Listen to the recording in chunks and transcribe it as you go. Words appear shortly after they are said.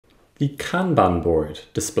The Kanban board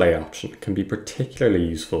display option can be particularly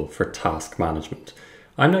useful for task management.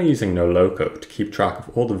 I'm now using Noloco to keep track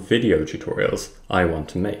of all the video tutorials I want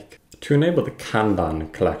to make. To enable the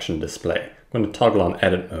Kanban collection display, I'm going to toggle on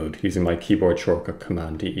edit mode using my keyboard shortcut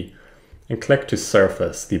Command E and click to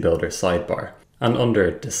surface the builder sidebar. And under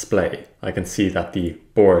display, I can see that the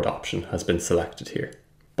board option has been selected here.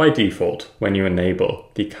 By default, when you enable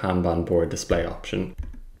the Kanban board display option,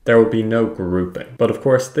 there will be no grouping, but of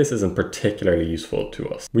course this isn't particularly useful to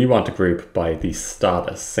us. We want to group by the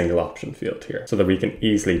status single option field here so that we can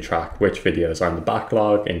easily track which videos are in the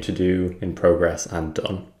backlog, in to do, in progress and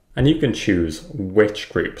done. And you can choose which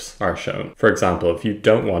groups are shown. For example, if you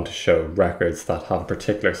don't want to show records that have a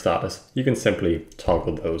particular status, you can simply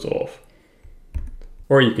toggle those off.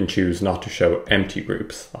 Or you can choose not to show empty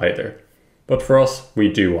groups either. But for us,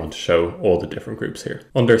 we do want to show all the different groups here.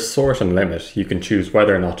 Under sort and limit, you can choose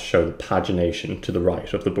whether or not to show the pagination to the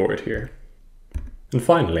right of the board here. And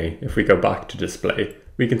finally, if we go back to display,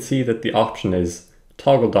 we can see that the option is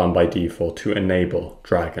toggled on by default to enable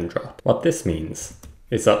drag and drop. What this means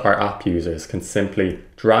is that our app users can simply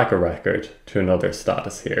drag a record to another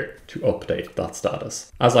status here to update that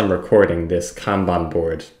status. As I'm recording this Kanban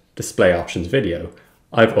board display options video,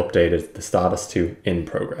 I've updated the status to in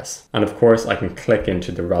progress. And of course, I can click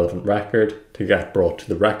into the relevant record to get brought to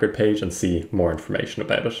the record page and see more information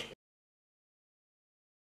about it.